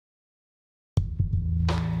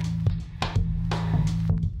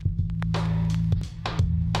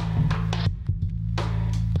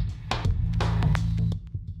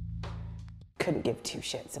couldn't give two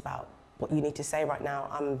shits about what you need to say right now.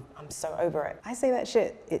 I'm so over it. I say that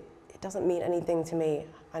shit, it doesn't mean anything to me.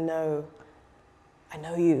 I know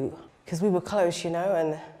you, because we were close, you know,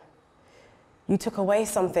 and you took away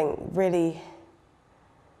something really,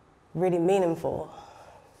 really meaningful.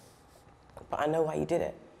 But I know why you did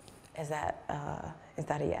it. Is that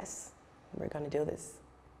a yes? We're gonna do this.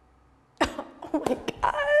 Oh my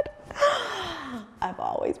God. I've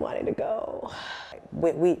always wanted to go.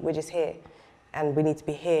 We're just here, and we need to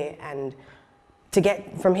be here, and to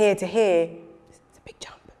get from here to here, it's a big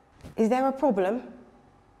jump. Is there a problem?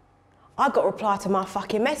 I got to reply to my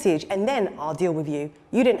fucking message, and then I'll deal with you.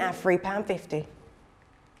 You didn't have £3.50.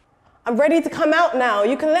 I'm ready to come out now.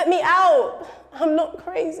 You can let me out. I'm not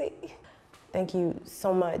crazy. Thank you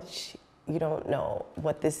so much. You don't know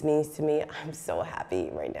what this means to me. I'm so happy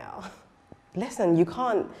right now. Listen, you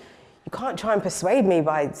can't try and persuade me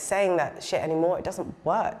by saying that shit anymore. It doesn't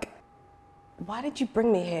work. Why did you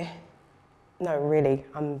bring me here? No, really,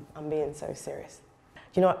 I'm being so serious.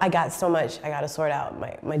 You know, I got so much I gotta sort out.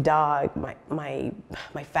 My dog,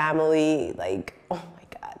 my family, like, oh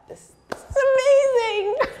my God, this is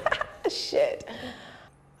amazing. Shit.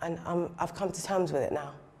 And I've come to terms with it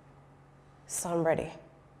now. So I'm ready.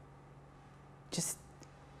 Just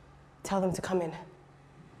tell them to come in.